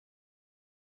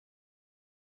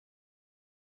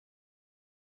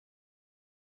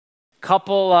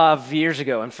Couple of years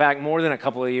ago, in fact, more than a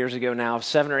couple of years ago now,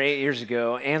 7 or 8 years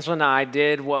ago, Ansel and I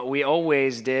did what we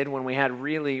always did when we had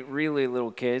really, really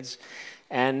little kids.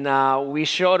 And we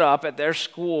showed up at their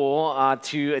school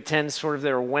to attend sort of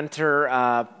their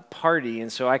winter party.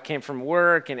 And so I came from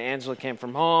work and Angela came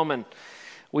from home, and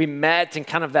we met in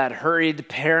kind of that hurried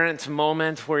parent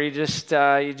moment where you just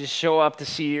show up to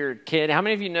see your kid. How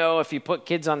many of you know if you put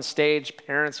kids on stage,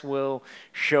 parents will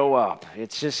show up?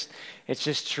 It's just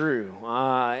true.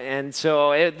 And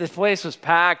so the place was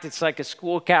packed. It's like a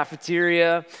school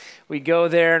cafeteria. We go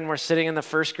there and we're sitting in the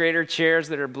first grader chairs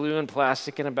that are blue and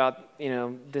plastic and about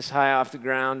this high off the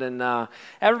ground. And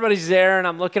everybody's there, and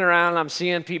I'm looking around and I'm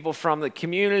seeing people from the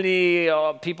community,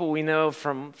 people we know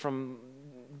from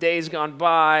days gone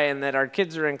by and that our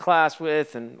kids are in class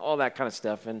with, and all that kind of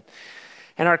stuff. And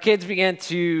our kids began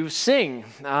to sing,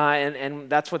 and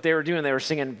that's what they were doing. They were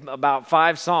singing about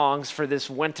 5 songs for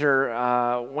this winter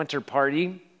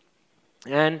party.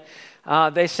 And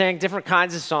they sang different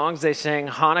kinds of songs. They sang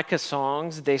Hanukkah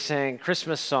songs. They sang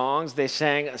Christmas songs. They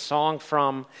sang a song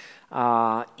from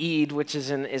Eid, which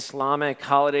is an Islamic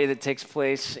holiday that takes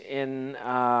place in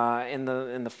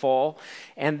the fall.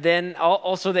 And then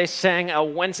also they sang a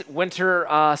winter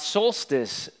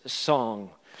solstice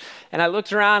song. And I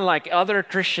looked around, like other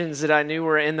Christians that I knew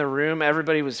were in the room,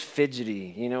 everybody was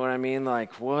fidgety. You know what I mean?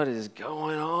 Like, what is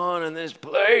going on in this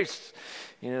place?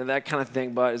 That kind of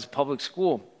thing, but it's a public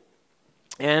school.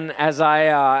 And as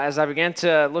I began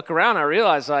to look around, I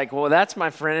realized, well, that's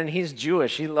my friend, and he's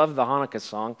Jewish. He loved the Hanukkah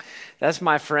song. That's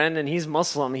my friend, and he's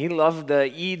Muslim. He loved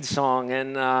the Eid song.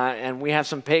 And we have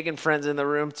some pagan friends in the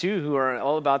room, too, who are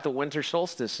all about the winter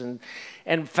solstice. And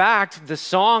in fact, the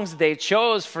songs they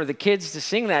chose for the kids to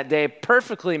sing that day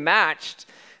perfectly matched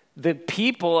the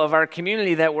people of our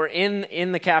community that were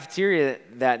in the cafeteria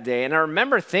that day. And I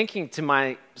remember thinking to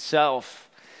myself,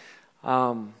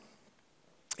 all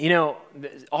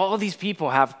these people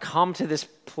have come to this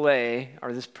play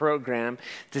or this program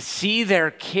to see their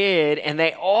kid, and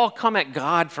they all come at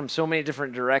God from so many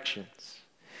different directions.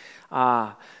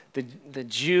 The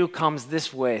Jew comes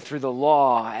this way through the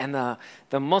law, and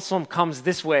the Muslim comes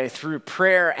this way through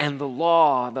prayer and the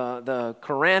law, the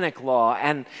Quranic law,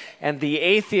 and the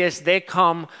atheists, they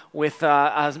come with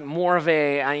more of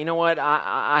a,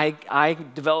 I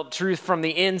develop truth from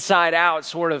the inside out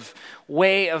sort of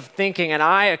way of thinking. And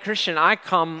I, a Christian, I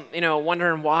come,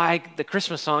 wondering why the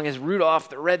Christmas song is Rudolph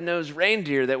the Red-Nosed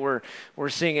Reindeer that we're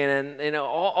singing. And,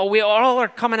 we all are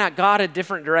coming at God a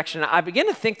different direction. I begin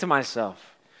to think to myself,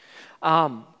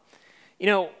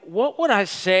 what would I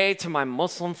say to my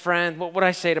Muslim friend? What would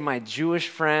I say to my Jewish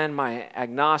friend, my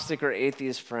agnostic or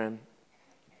atheist friend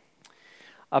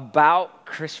about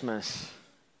Christmas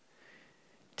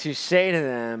to say to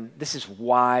them, this is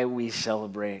why we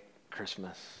celebrate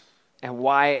Christmas and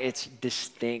why it's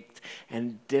distinct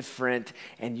and different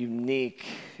and unique?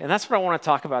 And that's what I want to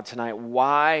talk about tonight,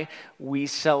 why we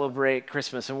celebrate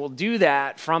Christmas. And we'll do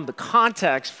that from the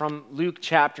context from Luke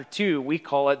chapter 2. We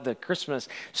call it the Christmas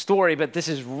story, but this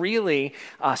is really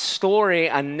a story,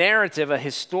 a narrative, a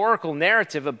historical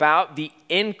narrative about the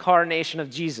incarnation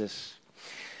of Jesus.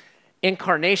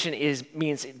 Incarnation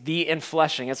means the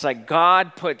infleshing. It's like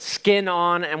God put skin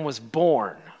on and was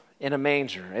born in a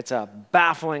manger. It's a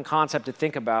baffling concept to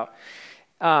think about.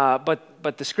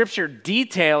 But the scripture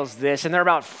details this, and there are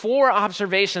about 4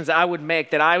 observations I would make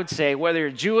that I would say, whether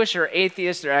you're Jewish or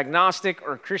atheist or agnostic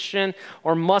or Christian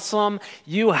or Muslim,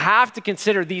 you have to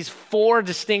consider these 4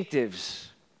 distinctives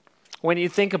when you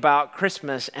think about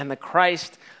Christmas and the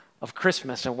Christ of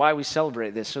Christmas and why we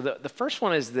celebrate this. So the first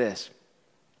one is this,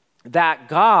 that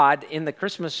God in the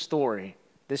Christmas story,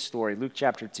 this story, Luke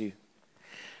chapter 2,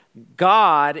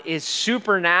 God is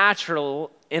supernatural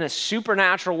in a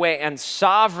supernatural way and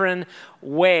sovereign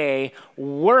way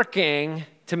working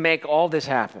to make all this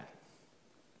happen.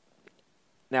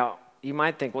 Now, you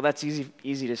might think, well, that's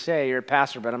easy to say. You're a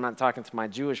pastor, but I'm not talking to my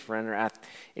Jewish friend or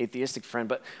atheistic friend.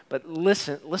 But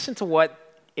listen to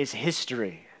what is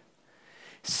history.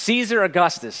 Caesar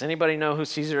Augustus. Anybody know who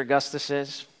Caesar Augustus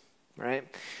is? Right?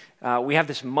 We have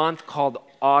this month called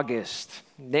August,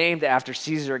 named after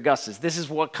Caesar Augustus. This is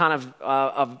what kind of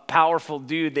a powerful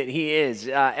dude that he is.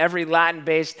 Every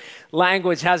Latin-based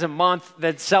language has a month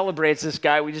that celebrates this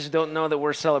guy. We just don't know that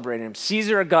we're celebrating him.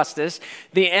 Caesar Augustus,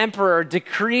 the emperor,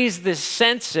 decrees this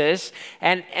census,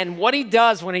 and what he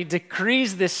does when he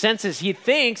decrees this census, he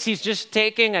thinks he's just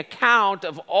taking account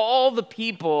of all the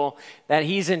people that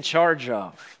he's in charge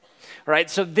of.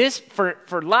 Right? So this,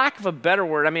 for lack of a better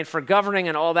word, for governing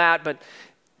and all that, but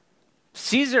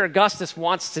Caesar Augustus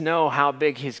wants to know how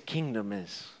big his kingdom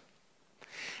is.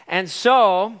 And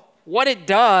so what it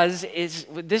does is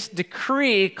this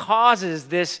decree causes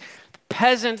this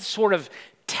peasant sort of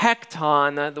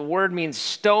tecton, the word means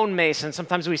stonemason.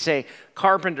 Sometimes we say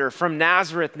carpenter from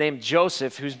Nazareth named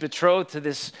Joseph, who's betrothed to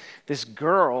this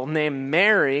girl named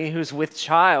Mary, who's with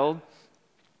child,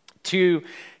 to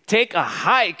take a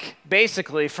hike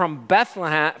basically from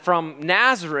Bethlehem, from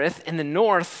Nazareth in the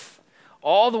north,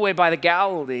 all the way by the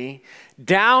Galilee,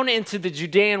 down into the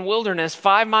Judean wilderness,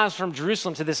 5 miles from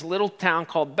Jerusalem, to this little town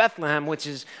called Bethlehem, which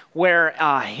is where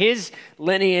his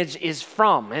lineage is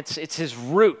from. It's his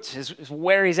roots, is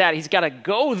where he's at. He's got to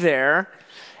go there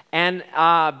and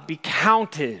be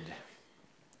counted.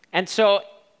 And so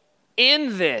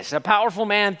in this, a powerful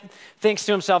man thinks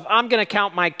to himself, I'm going to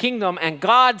count my kingdom, and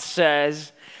God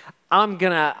says, I'm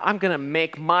gonna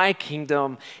make my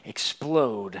kingdom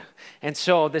explode. And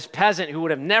so this peasant who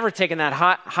would have never taken that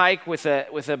hike with a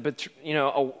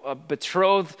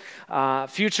betrothed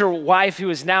future wife who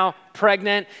is now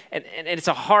pregnant, and it's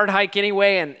a hard hike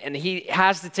anyway, and he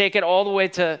has to take it all the way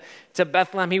to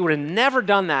Bethlehem. He would have never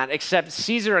done that, except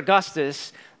Caesar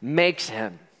Augustus makes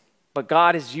him. But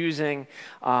God is using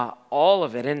all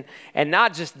of it, and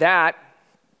not just that,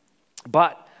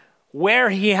 but where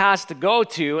he has to go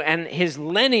to, and his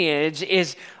lineage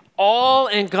is all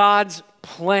in God's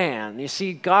plan. You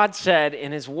see, God said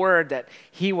in his word that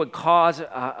he would cause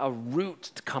a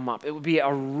root to come up. It would be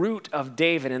a root of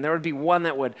David, and there would be one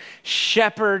that would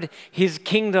shepherd his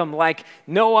kingdom like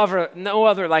no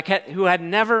other, like who had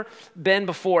never been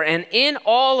before. And in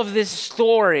all of this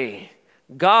story,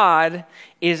 God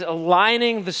is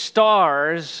aligning the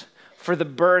stars for the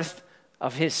birth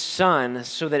of his son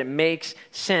so that it makes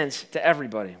sense to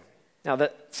everybody. Now,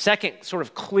 the second sort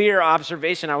of clear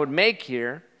observation I would make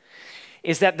here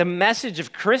is that the message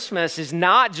of Christmas is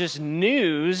not just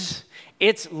news,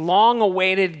 it's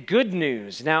long-awaited good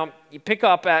news. Now, you pick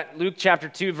up at Luke chapter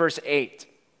 2, verse 8.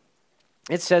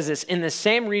 It says this, in the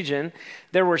same region,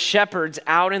 there were shepherds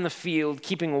out in the field,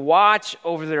 keeping watch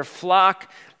over their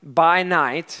flock by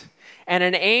night. And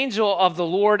an angel of the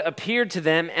Lord appeared to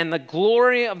them, and the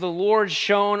glory of the Lord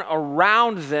shone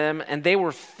around them, and they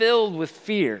were filled with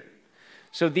fear.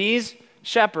 So these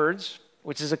shepherds,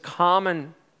 which is a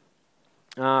common,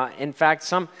 in fact,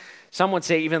 some would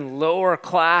say even lower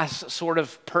class sort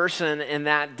of person in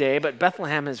that day, but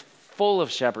Bethlehem is full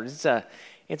of shepherds.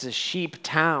 It's a sheep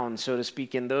town, so to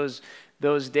speak, in those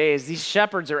days. These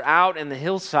shepherds are out in the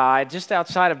hillside, just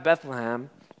outside of Bethlehem,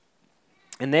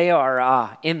 and they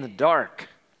are in the dark.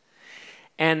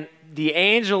 And the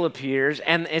angel appears,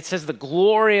 and it says the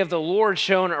glory of the Lord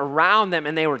shone around them,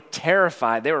 and they were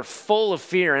terrified. They were full of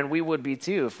fear, and we would be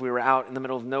too if we were out in the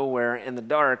middle of nowhere in the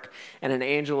dark, and an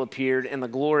angel appeared, and the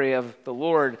glory of the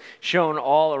Lord shone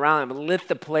all around them. It lit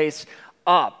the place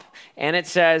up. And it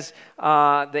says,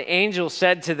 the angel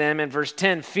said to them in verse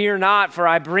 10, fear not, for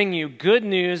I bring you good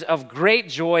news of great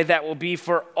joy that will be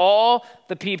for all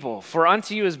the people. For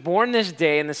unto you is born this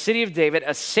day in the city of David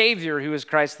a Savior who is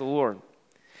Christ the Lord.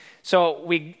 So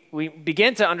we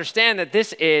begin to understand that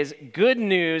this is good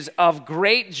news of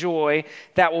great joy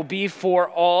that will be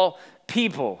for all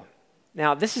people.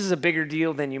 Now, this is a bigger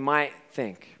deal than you might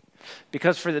think,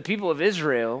 because for the people of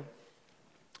Israel,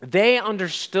 they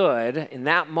understood in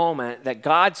that moment that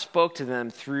God spoke to them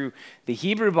through the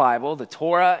Hebrew Bible, the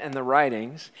Torah and the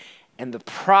writings, and the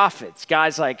prophets,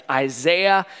 guys like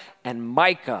Isaiah and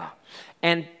Micah.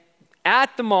 And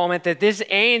at the moment that this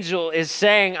angel is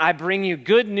saying, I bring you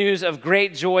good news of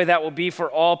great joy that will be for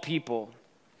all people,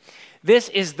 this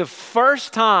is the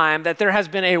first time that there has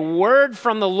been a word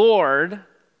from the Lord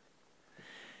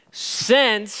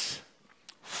since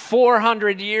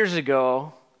 400 years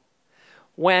ago,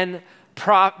 when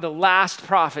the last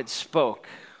prophet spoke,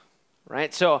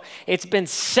 right? So it's been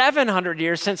 700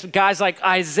 years since guys like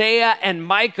Isaiah and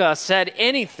Micah said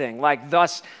anything like,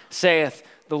 thus saith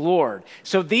the Lord.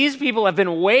 So these people have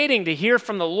been waiting to hear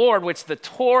from the Lord, which the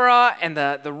Torah and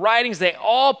the writings, they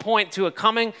all point to a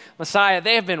coming Messiah.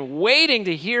 They have been waiting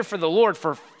to hear from the Lord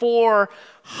for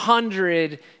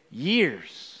 400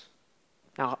 years.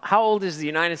 Now, how old is the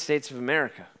United States of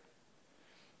America?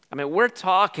 I mean, we're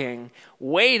talking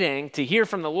waiting to hear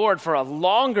from the Lord for a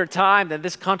longer time than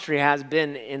this country has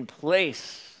been in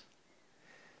place.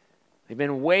 They've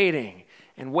been waiting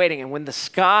and waiting. And when the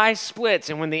sky splits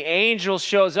and when the angel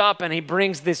shows up and he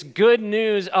brings this good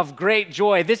news of great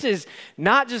joy, this is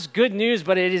not just good news,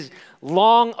 but it is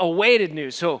long-awaited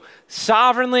news. So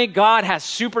sovereignly, God has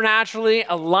supernaturally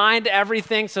aligned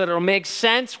everything so that it'll make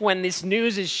sense when this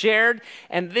news is shared.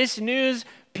 And this news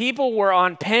people were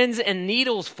on pins and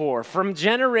needles for, from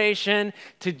generation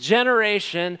to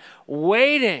generation,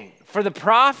 waiting for the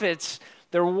prophets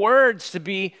their words to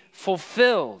be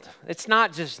fulfilled. It's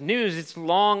not just news, it's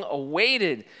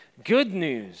long-awaited good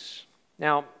news.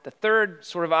 Now, the third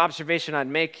sort of observation I'd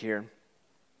make here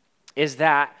is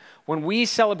that when we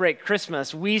celebrate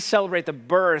Christmas, we celebrate the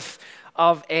birth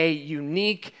of a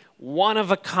unique,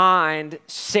 one-of-a-kind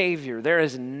Savior. There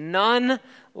is none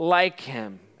like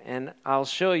him. And I'll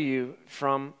show you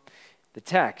from the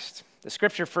text. The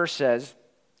scripture first says,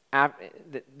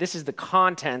 this is the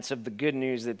contents of the good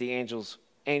news that the angels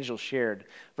shared.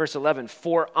 Verse 11,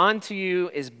 for unto you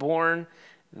is born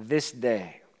this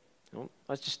day. Well,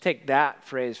 let's just take that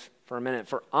phrase for a minute.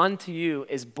 For unto you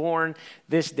is born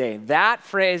this day. That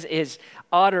phrase is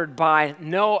uttered by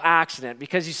no accident,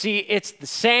 because you see, it's the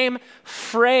same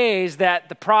phrase that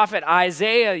the prophet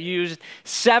Isaiah used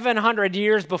 700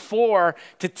 years before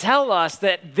to tell us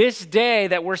that this day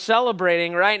that we're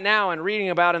celebrating right now and reading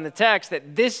about in the text,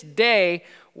 that this day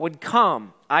would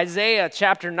come. Isaiah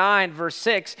chapter 9 verse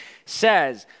 6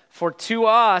 says, for to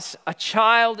us a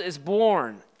child is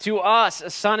born, to us a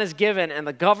son is given, and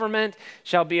the government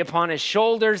shall be upon his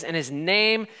shoulders, and his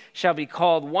name shall be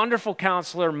called Wonderful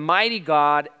Counselor, Mighty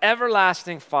God,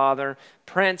 Everlasting Father,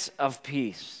 Prince of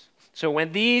Peace. So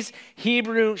when these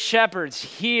Hebrew shepherds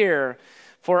hear,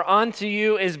 for unto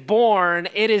you is born,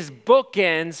 it is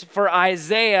bookends for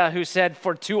Isaiah, who said,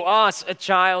 for to us a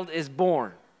child is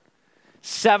born.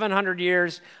 700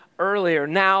 years earlier,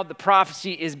 now the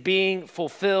prophecy is being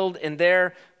fulfilled in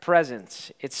their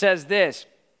presence. It says this,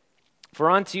 for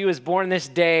unto you is born this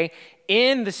day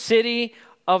in the city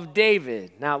of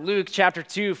David. Now Luke chapter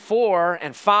 2, 4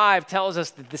 and 5 tells us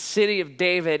that the city of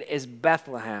David is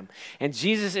Bethlehem. And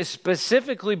Jesus is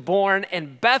specifically born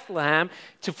in Bethlehem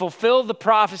to fulfill the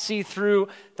prophecy through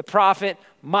the prophet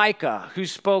Micah, who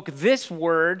spoke this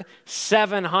word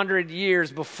 700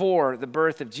 years before the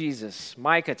birth of Jesus.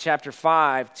 Micah chapter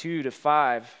 5, 2 to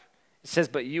 5. It says,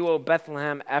 but you, O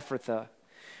Bethlehem Ephrathah,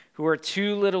 who are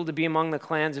too little to be among the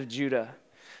clans of Judah,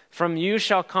 from you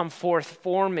shall come forth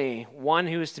for me one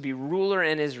who is to be ruler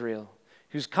in Israel,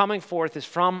 whose coming forth is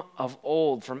from of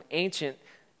old, from ancient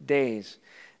days.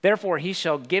 Therefore he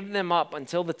shall give them up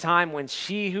until the time when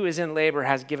she who is in labor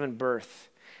has given birth.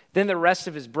 Then the rest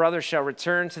of his brothers shall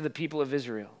return to the people of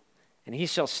Israel. And he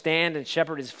shall stand and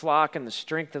shepherd his flock in the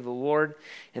strength of the Lord,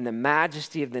 in the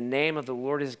majesty of the name of the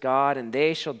Lord his God, and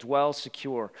they shall dwell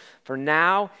secure. For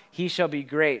now he shall be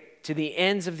great to the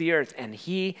ends of the earth, and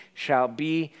he shall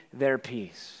be their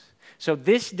peace. So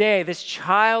this day, this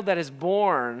child that is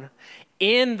born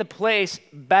in the place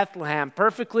Bethlehem,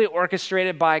 perfectly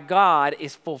orchestrated by God,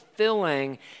 is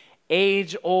fulfilling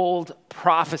age-old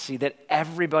prophecy that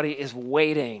everybody is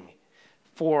waiting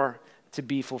for to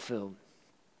be fulfilled.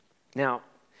 Now,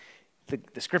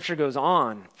 the scripture goes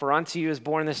on, for unto you is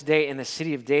born this day in the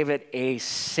city of David a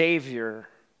Savior.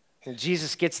 And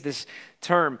Jesus gets this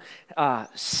term,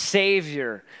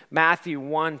 Savior. Matthew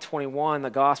 1:21, the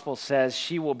gospel says,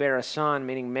 she will bear a son,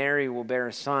 meaning Mary will bear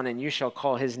a son, and you shall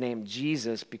call his name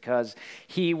Jesus, because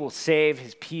he will save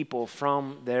his people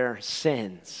from their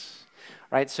sins.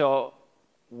 Right? So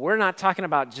we're not talking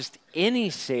about just any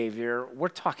Savior, we're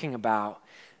talking about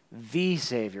the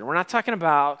Savior. We're not talking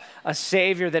about a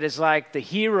Savior that is like the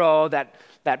hero that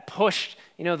pushed,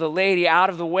 the lady out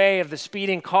of the way of the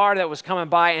speeding car that was coming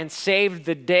by and saved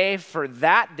the day for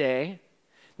that day.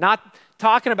 Not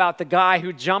talking about the guy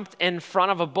who jumped in front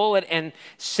of a bullet and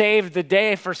saved the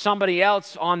day for somebody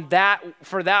else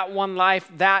for that one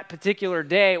life, that particular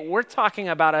day. We're talking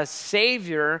about a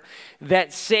Savior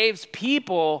that saves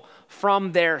people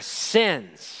from their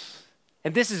sins.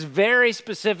 And this is very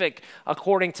specific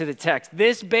according to the text.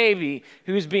 This baby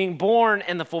who's being born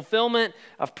in the fulfillment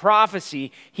of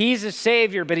prophecy, he's a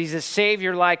Savior, but he's a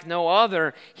Savior like no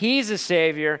other. He's a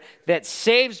Savior that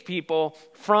saves people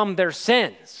from their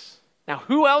sins. Now,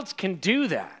 who else can do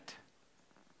that?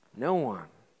 No one.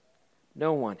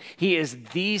 No one. He is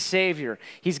the Savior.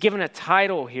 He's given a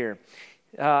title here.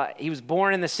 He was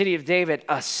born in the city of David,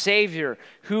 a Savior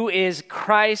who is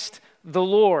Christ the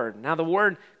Lord. Now, the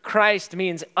word Christ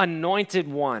means anointed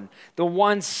one, the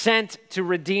one sent to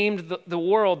redeem the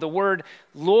world. The word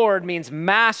Lord means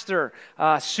master,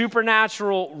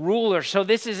 supernatural ruler. So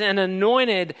this is an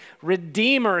anointed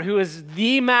redeemer who is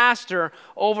the master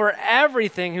over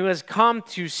everything, who has come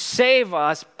to save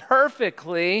us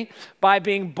perfectly by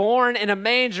being born in a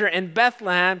manger in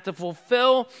Bethlehem to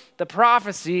fulfill the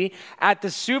prophecy at the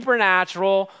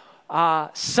supernatural,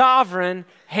 sovereign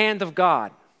hand of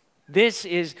God. This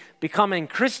is becoming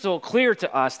crystal clear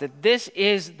to us that this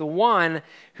is the one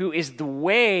who is the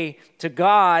way to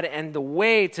God and the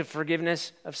way to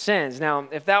forgiveness of sins. Now,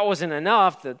 if that wasn't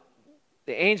enough, the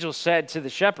angel said to the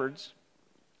shepherds,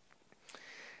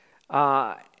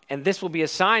 And this will be a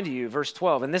sign to you, verse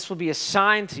 12, and this will be a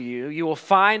sign to you. You will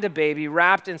find a baby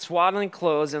wrapped in swaddling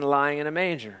clothes and lying in a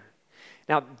manger.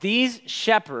 Now, these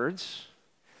shepherds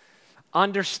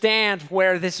understand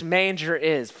where this manger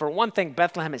is. For one thing,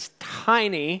 Bethlehem is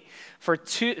tiny. For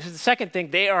the second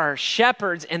thing, they are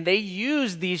shepherds, and they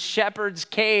use these shepherds'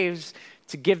 caves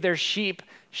to give their sheep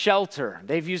shelter.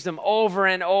 They've used them over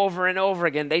and over and over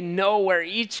again. They know where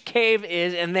each cave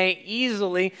is, and they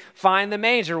easily find the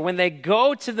manger. When they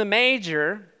go to the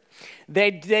manger,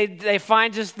 they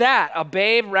find just that, a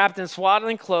babe wrapped in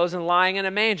swaddling clothes and lying in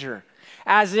a manger.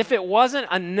 As if it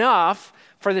wasn't enough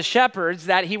for the shepherds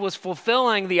that he was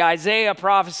fulfilling the Isaiah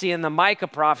prophecy and the Micah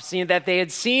prophecy, and that they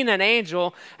had seen an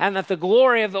angel and that the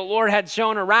glory of the Lord had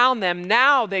shone around them.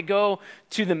 Now they go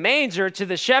to the manger, to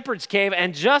the shepherd's cave,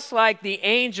 and just like the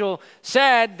angel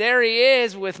said, there he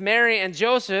is with Mary and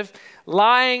Joseph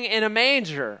lying in a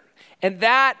manger. And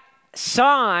that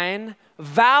sign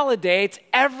validates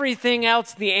everything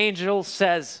else the angel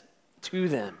says to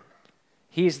them.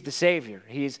 He's the Savior.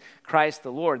 He's Christ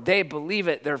the Lord. They believe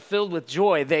it. They're filled with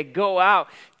joy. They go out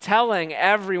telling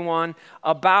everyone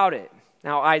about it.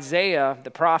 Now, Isaiah, the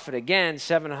prophet, again,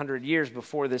 700 years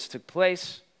before this took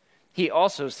place, he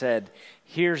also said,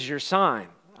 here's your sign.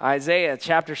 Isaiah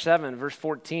chapter 7, verse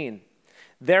 14.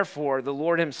 Therefore, the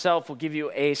Lord himself will give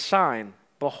you a sign.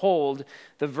 Behold,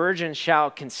 the virgin shall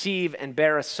conceive and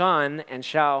bear a son and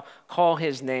shall call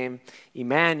his name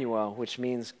Emmanuel, which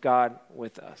means God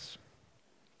with us.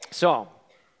 So,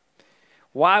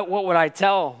 what would I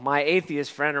tell my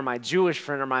atheist friend or my Jewish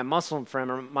friend or my Muslim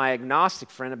friend or my agnostic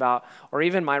friend about, or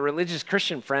even my religious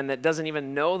Christian friend that doesn't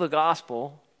even know the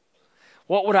gospel?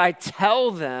 What would I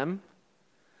tell them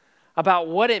about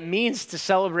what it means to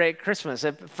celebrate Christmas?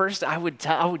 At first, I would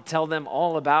tell them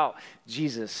all about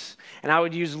Jesus. And I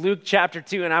would use Luke chapter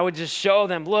 2, and I would just show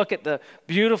them, look at the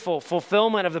beautiful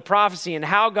fulfillment of the prophecy and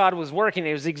how God was working.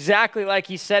 It was exactly like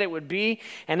he said it would be.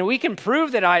 And we can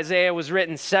prove that Isaiah was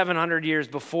written 700 years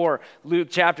before Luke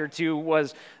chapter 2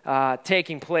 was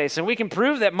taking place. And we can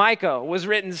prove that Micah was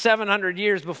written 700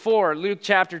 years before Luke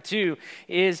chapter 2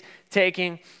 is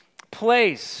taking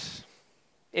place.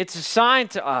 It's a sign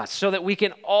to us so that we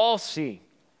can all see.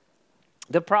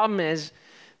 The problem is,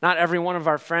 not every one of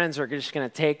our friends are just going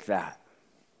to take that.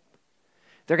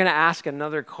 They're going to ask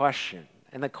another question.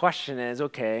 And the question is,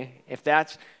 okay, if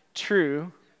that's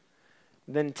true,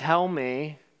 then tell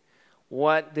me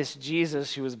what this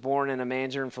Jesus who was born in a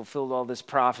manger and fulfilled all this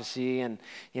prophecy and,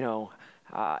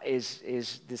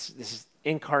 is this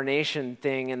incarnation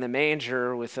thing in the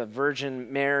manger with a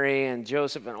Virgin Mary and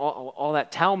Joseph and all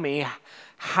that. Tell me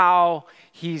how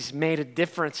he's made a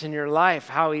difference in your life,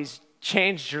 how he's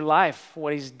changed your life,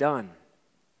 what he's done.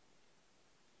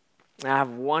 And I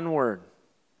have one word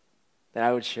that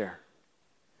I would share.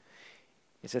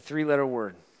 It's a 3-letter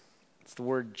word. It's the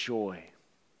word joy.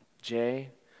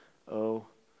 J-O-Y.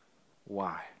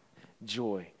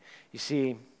 Joy. You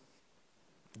see,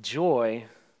 joy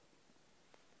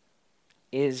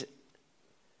is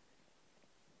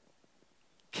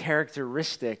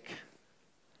characteristic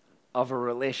of a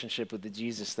relationship with the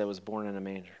Jesus that was born in a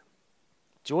manger.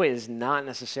 Joy is not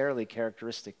necessarily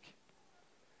characteristic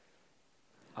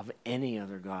of any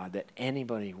other God that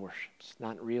anybody worships,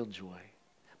 not real joy.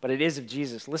 But it is of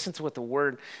Jesus. Listen to what the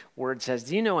word says.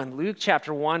 Do you know in Luke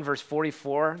chapter 1, verse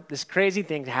 44, this crazy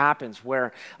thing happens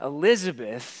where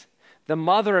Elizabeth, the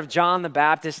mother of John the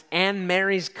Baptist and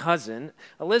Mary's cousin,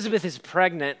 Elizabeth is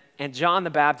pregnant and John the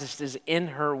Baptist is in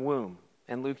her womb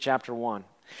in Luke chapter 1.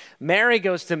 Mary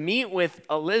goes to meet with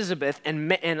Elizabeth,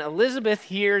 and Elizabeth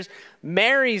hears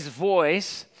Mary's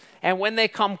voice, and when they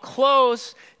come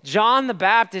close, John the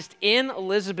Baptist in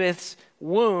Elizabeth's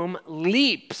womb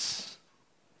leaps.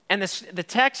 And the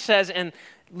text says in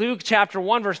Luke chapter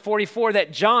 1, verse 44,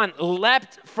 that John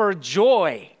leapt for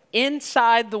joy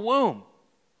inside the womb.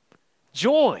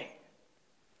 Joy.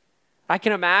 I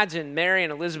can imagine Mary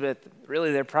and Elizabeth,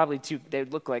 really they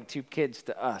look like two kids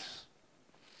to us.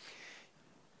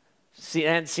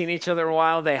 Hadn't seen each other a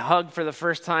while. They hug for the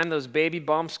first time. Those baby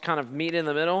bumps kind of meet in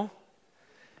the middle.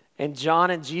 And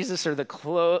John and Jesus are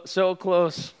so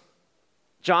close.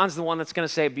 John's the one that's going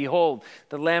to say, behold,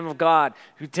 the Lamb of God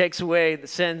who takes away the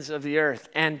sins of the earth.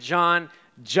 And John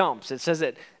jumps. It says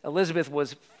that Elizabeth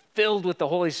was filled with the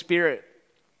Holy Spirit.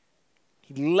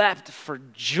 He leapt for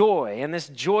joy. And this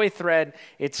joy thread,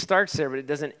 it starts there, but it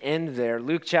doesn't end there.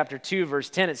 Luke chapter 2,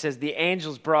 verse 10, it says, the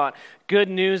angels brought good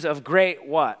news of great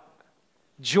what?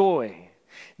 Joy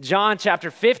John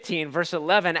chapter 15, verse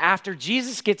 11, after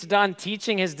Jesus gets done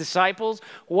teaching his disciples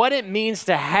what it means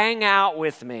to hang out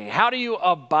with me. How do you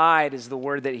abide is the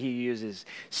word that he uses.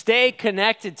 Stay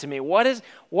connected to me.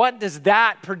 What does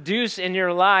that produce in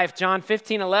your life? John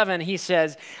 15, 11, he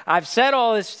says, I've said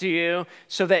all this to you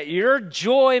so that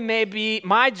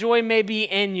my joy may be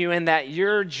in you and that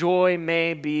your joy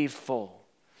may be full.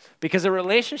 Because a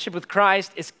relationship with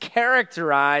Christ is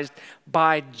characterized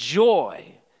by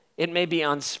joy. It may be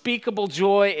unspeakable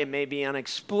joy, it may be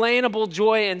unexplainable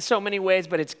joy in so many ways,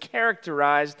 but it's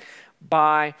characterized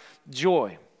by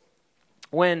joy.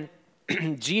 When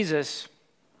Jesus,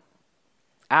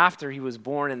 after he was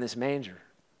born in this manger,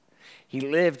 he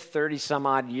lived 30 some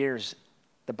odd years,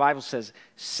 the Bible says,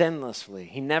 sinlessly.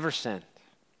 He never sinned.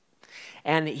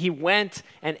 And he went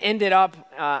and ended up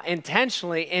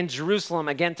intentionally in Jerusalem,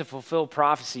 again to fulfill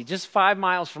prophecy, just 5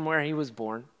 miles from where he was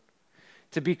born,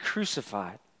 to be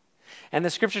crucified. And the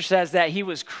scripture says that he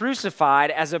was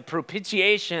crucified as a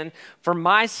propitiation for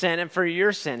my sin and for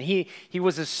your sin. He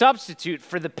was a substitute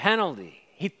for the penalty.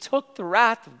 He took the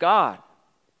wrath of God.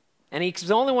 And he's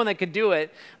the only one that could do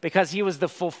it because he was the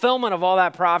fulfillment of all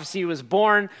that prophecy. He was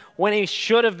born when he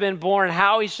should have been born,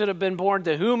 how he should have been born,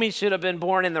 to whom he should have been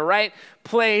born, in the right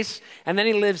place. And then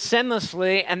he lived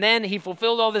sinlessly. And then he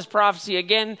fulfilled all this prophecy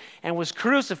again and was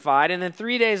crucified. And then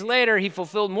 3 days later, he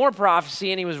fulfilled more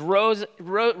prophecy and he was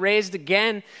raised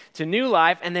again to new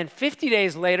life. And then 50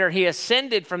 days later, he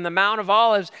ascended from the Mount of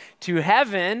Olives to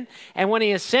heaven. And when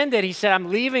he ascended, he said,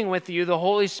 I'm leaving with you the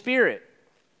Holy Spirit.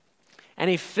 And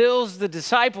he fills the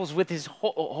disciples with his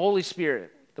Holy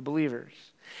Spirit, the believers.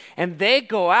 And they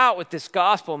go out with this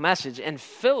gospel message. And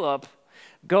Philip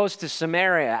goes to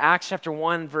Samaria. Acts chapter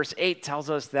 1, verse 8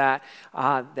 tells us that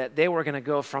they were going to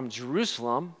go from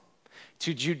Jerusalem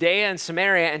to Judea and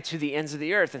Samaria and to the ends of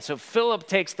the earth. And so Philip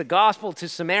takes the gospel to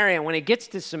Samaria. And when he gets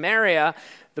to Samaria,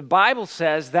 the Bible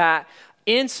says that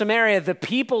in Samaria, the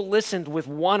people listened with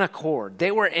one accord.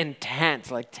 They were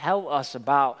intent, like, tell us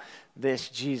about this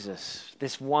Jesus,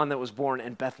 this one that was born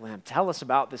in Bethlehem. Tell us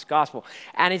about this gospel.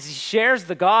 And as he shares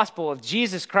the gospel of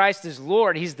Jesus Christ as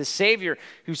Lord, he's the Savior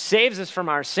who saves us from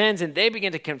our sins, and they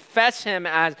begin to confess him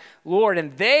as Lord,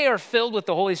 and they are filled with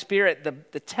the Holy Spirit.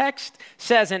 The text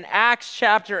says in Acts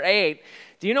chapter 8,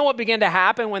 do you know what began to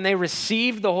happen when they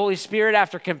received the Holy Spirit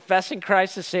after confessing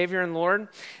Christ as Savior and Lord?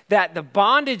 That the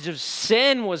bondage of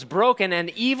sin was broken and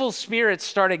evil spirits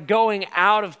started going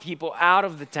out of people, out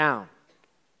of the town.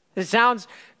 It sounds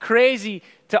crazy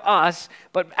to us,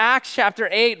 but Acts chapter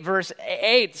 8, verse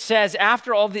 8 says,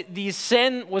 after all the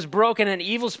sin was broken and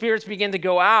evil spirits began to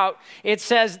go out, it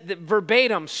says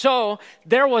verbatim, so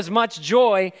there was much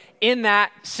joy in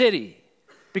that city.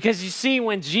 Because you see,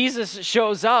 when Jesus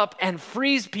shows up and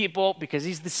frees people, because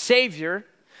he's the Savior,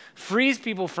 frees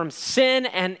people from sin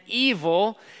and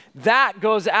evil, that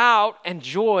goes out and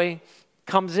joy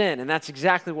comes in. And that's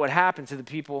exactly what happened to the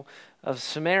people of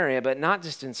Samaria. But not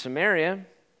just in Samaria.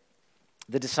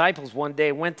 The disciples one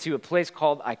day went to a place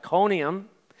called Iconium.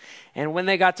 And when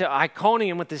they got to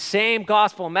Iconium with the same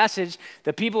gospel message,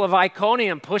 the people of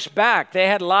Iconium pushed back. They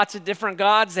had lots of different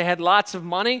gods. They had lots of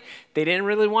money. They didn't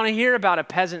really want to hear about a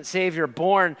peasant savior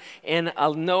born in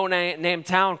a no-name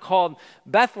town called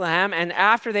Bethlehem. And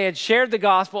after they had shared the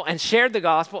gospel and shared the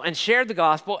gospel and shared the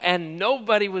gospel, and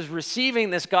nobody was receiving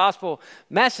this gospel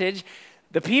message,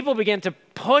 the people began to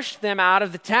push them out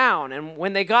of the town. And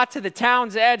when they got to the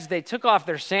town's edge, they took off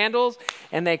their sandals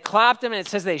and they clapped them. And it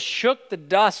says they shook the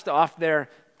dust off their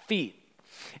feet.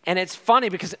 And it's funny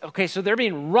because, okay, so they're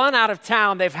being run out of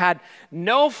town. They've had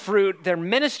no fruit. Their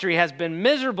ministry has been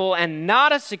miserable and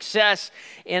not a success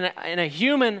in a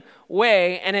human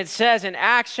way. And it says in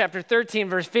Acts chapter 13,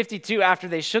 verse 52, after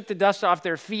they shook the dust off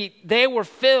their feet, they were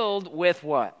filled with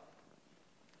what?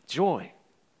 Joy.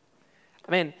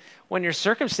 I mean, when your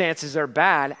circumstances are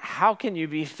bad, how can you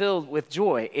be filled with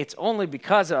joy? It's only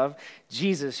because of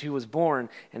Jesus, who was born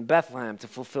in Bethlehem to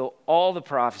fulfill all the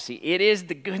prophecy. It is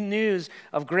the good news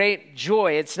of great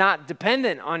joy. It's not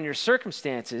dependent on your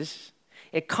circumstances.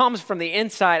 It comes from the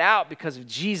inside out because of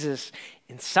Jesus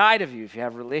inside of you if you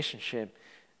have a relationship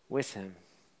with him.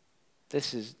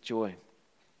 This is joy.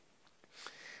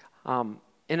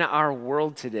 In our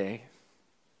world today,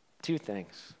 two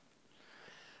things.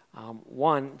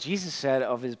 One, Jesus said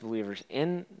of his believers,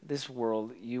 in this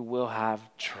world you will have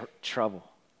trouble.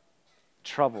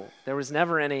 Trouble. There's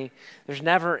never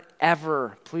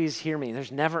ever, please hear me,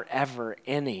 there's never ever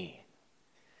any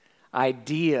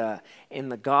idea in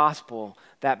the gospel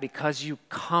that because you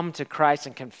come to Christ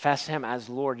and confess him as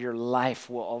Lord, your life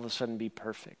will all of a sudden be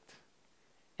perfect.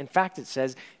 In fact, it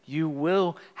says you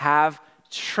will have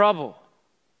trouble.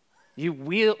 You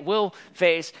will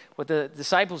face what the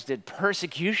disciples did,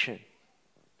 persecution.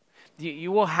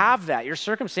 You will have that. Your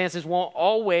circumstances won't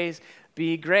always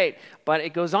be great. But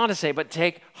it goes on to say, but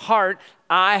take heart,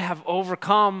 I have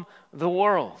overcome the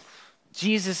world.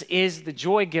 Jesus is the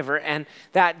joy giver, and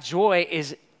that joy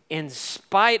is in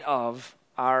spite of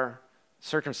our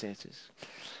circumstances.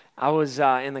 I was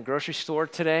in the grocery store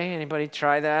today. Anybody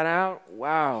try that out?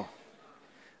 Wow.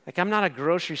 Like, I'm not a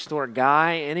grocery store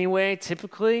guy anyway,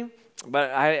 typically,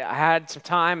 but I had some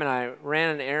time and I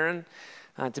ran an errand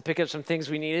to pick up some things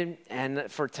we needed and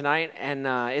for tonight, and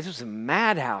it was a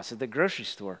madhouse at the grocery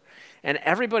store. And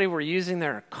everybody were using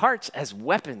their carts as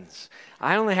weapons.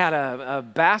 I only had a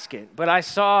basket, but I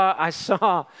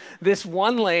saw this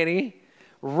one lady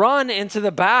run into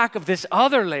the back of this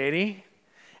other lady,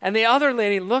 and the other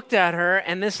lady looked at her,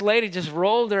 and this lady just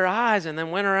rolled her eyes and then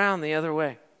went around the other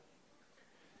way.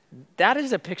 That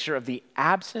is a picture of the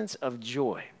absence of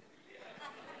joy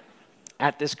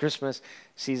at this Christmas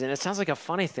season. It sounds like a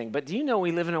funny thing, but do you know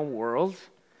we live in a world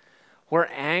where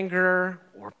anger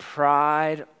or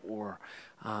pride or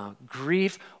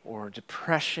grief or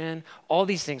depression, all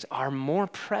these things are more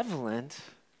prevalent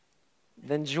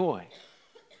than joy?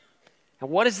 And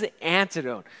what is the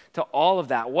antidote to all of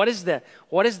that? What is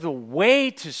the way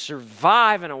to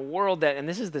survive in a world that, and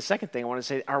this is the second thing I want to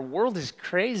say, our world is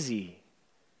crazy.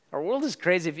 Our world is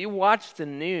crazy. If you watch the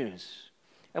news,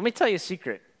 let me tell you a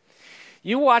secret.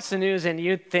 You watch the news and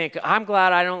you think, I'm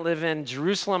glad I don't live in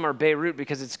Jerusalem or Beirut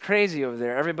because it's crazy over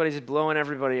there. Everybody's blowing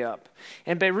everybody up.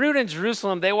 In Beirut and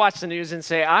Jerusalem, they watch the news and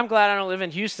say, I'm glad I don't live in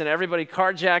Houston. Everybody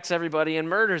carjacks everybody and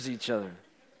murders each other.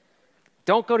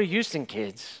 Don't go to Houston,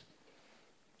 kids.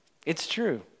 It's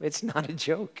true. It's not a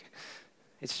joke.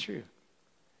 It's true.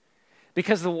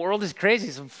 Because the world is crazy.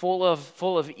 It's full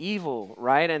of evil,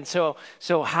 right? And so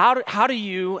how do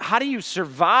you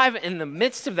survive in the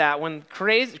midst of that when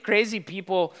crazy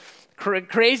people,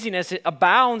 craziness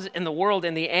abounds in the world?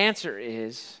 And the answer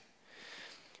is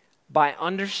by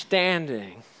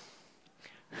understanding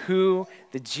who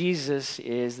the Jesus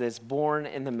is that's born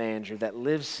in the manger, that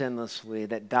lives sinlessly,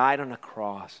 that died on a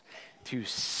cross to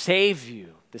save you,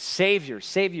 the Savior,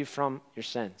 save you from your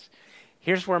sins.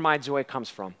 Here's where my joy comes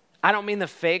from. I don't mean the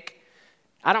fake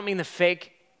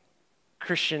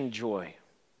Christian joy.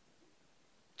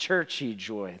 Churchy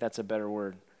joy, that's a better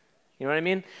word. You know what I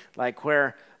mean? Like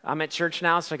where I'm at church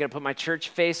now, so I got to put my church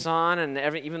face on, and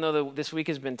even though this week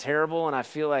has been terrible and I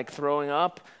feel like throwing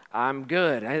up, I'm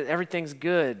good. Everything's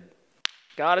good.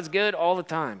 God is good all the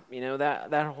time. You know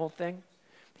that whole thing?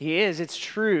 He is, it's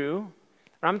true.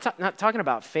 I'm not talking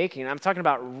about faking. I'm talking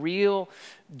about real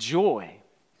joy.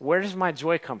 Where does my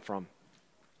joy come from?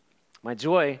 My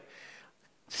joy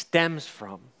stems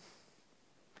from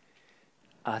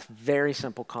a very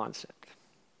simple concept.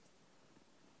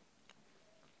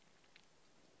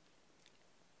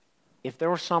 If there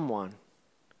were someone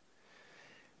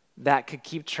that could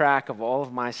keep track of all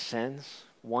of my sins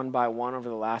one by one over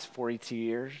the last 42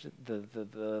 years,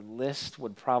 the list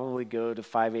would probably go to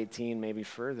 518, maybe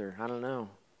further. I don't know.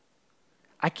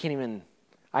 I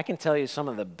can tell you some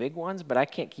of the big ones, but I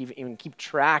can't even keep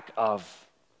track of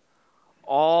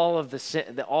all of the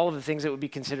things that would be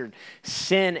considered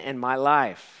sin in my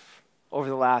life over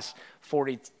the last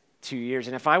 42 years.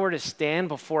 And if I were to stand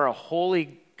before a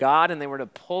holy God and they were to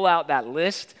pull out that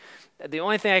list, the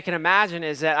only thing I can imagine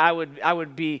is that I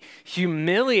would be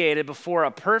humiliated before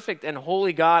a perfect and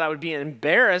holy God. I would be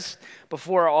embarrassed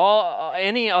before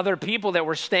any other people that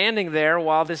were standing there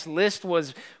while this list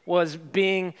was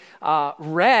being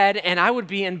read, and I would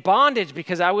be in bondage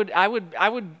because I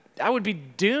would be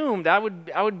doomed. I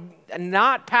would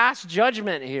not pass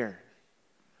judgment here.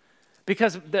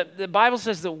 Because the Bible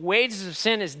says the wages of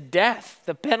sin is death.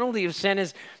 The penalty of sin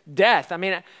is death. I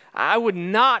mean, I would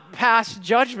not pass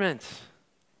judgment.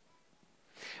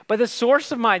 But the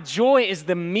source of my joy is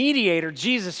the mediator,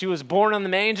 Jesus, who was born in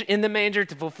the manger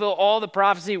to fulfill all the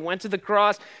prophecy, went to the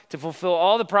cross to fulfill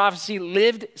all the prophecy,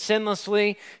 lived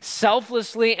sinlessly,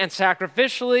 selflessly, and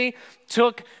sacrificially,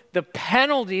 took the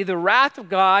penalty, the wrath of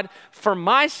God for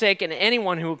my sake and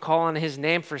anyone who would call on his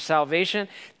name for salvation,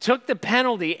 took the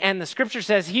penalty, and the scripture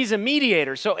says he's a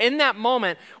mediator. So in that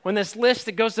moment, when this list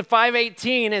that goes to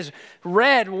 518 is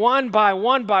read one by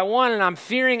one by one, and I'm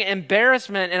fearing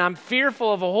embarrassment, and I'm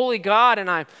fearful of a holy God, and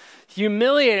I'm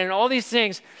humiliated, and all these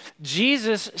things,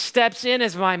 Jesus steps in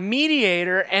as my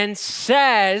mediator and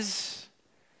says,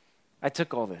 I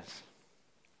took all this.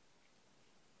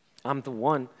 I'm the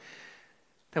one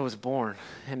that was born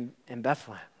in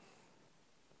Bethlehem,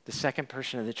 the second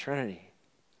person of the Trinity.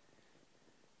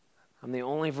 I'm the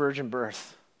only virgin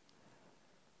birth.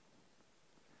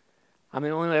 I'm the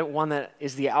only one that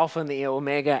is the Alpha and the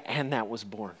Omega and that was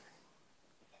born.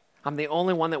 I'm the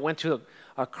only one that went to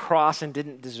a cross and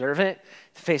didn't deserve it,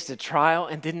 faced a trial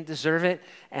and didn't deserve it,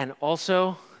 and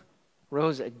also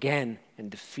rose again and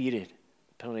defeated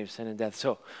the penalty of sin and death.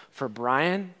 So for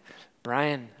Brian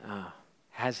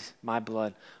has my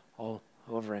blood all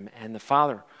over him. And the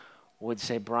Father would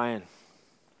say, Brian,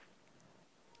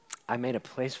 I made a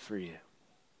place for you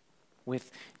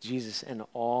with Jesus and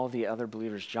all the other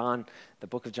believers. John, the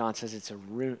book of John says it's a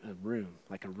room,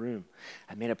 like a room.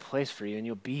 I made a place for you, and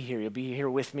you'll be here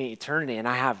with me eternity, and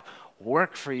I have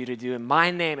work for you to do in my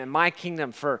name and my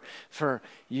kingdom for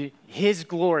you, his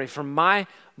glory, for my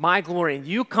glory. And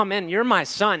you come in, you're my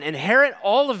son, inherit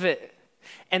all of it.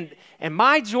 And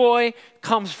my joy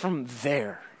comes from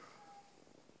there.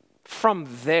 From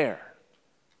there.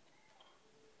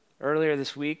 Earlier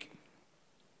this week,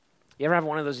 you ever have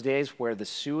one of those days where the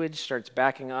sewage starts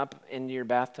backing up into your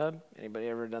bathtub? Anybody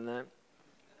ever done that?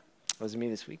 It was me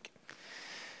this week.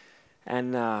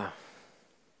 And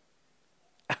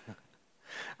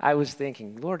I was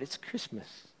thinking, Lord, it's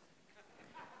Christmas.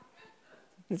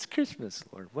 It's Christmas,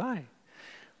 Lord. Why?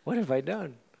 What have I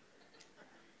done?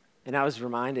 And I was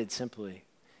reminded simply,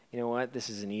 you know what? This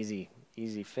is an easy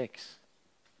fix.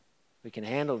 We can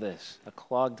handle this. A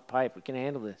clogged pipe, we can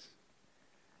handle this.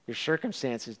 Your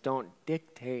circumstances don't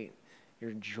dictate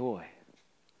your joy.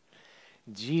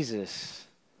 Jesus,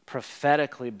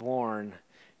 prophetically born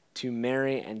to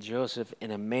Mary and Joseph in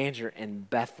a manger in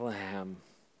Bethlehem,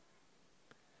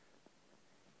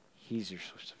 he's your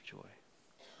source of joy.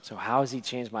 So how has he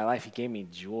changed my life? He gave me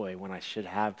joy when I should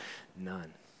have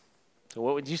none. So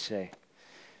what would you say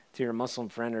to your Muslim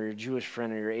friend or your Jewish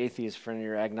friend or your atheist friend or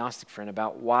your agnostic friend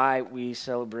about why we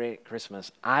celebrate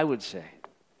Christmas? I would say,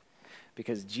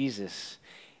 because Jesus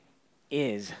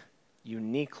is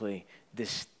uniquely,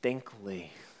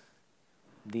 distinctly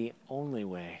the only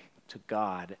way to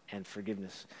God and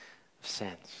forgiveness of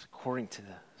sins, according to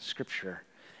the scripture.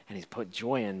 And he's put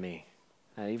joy in me.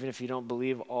 Even if you don't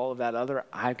believe all of that other,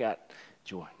 I've got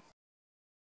joy.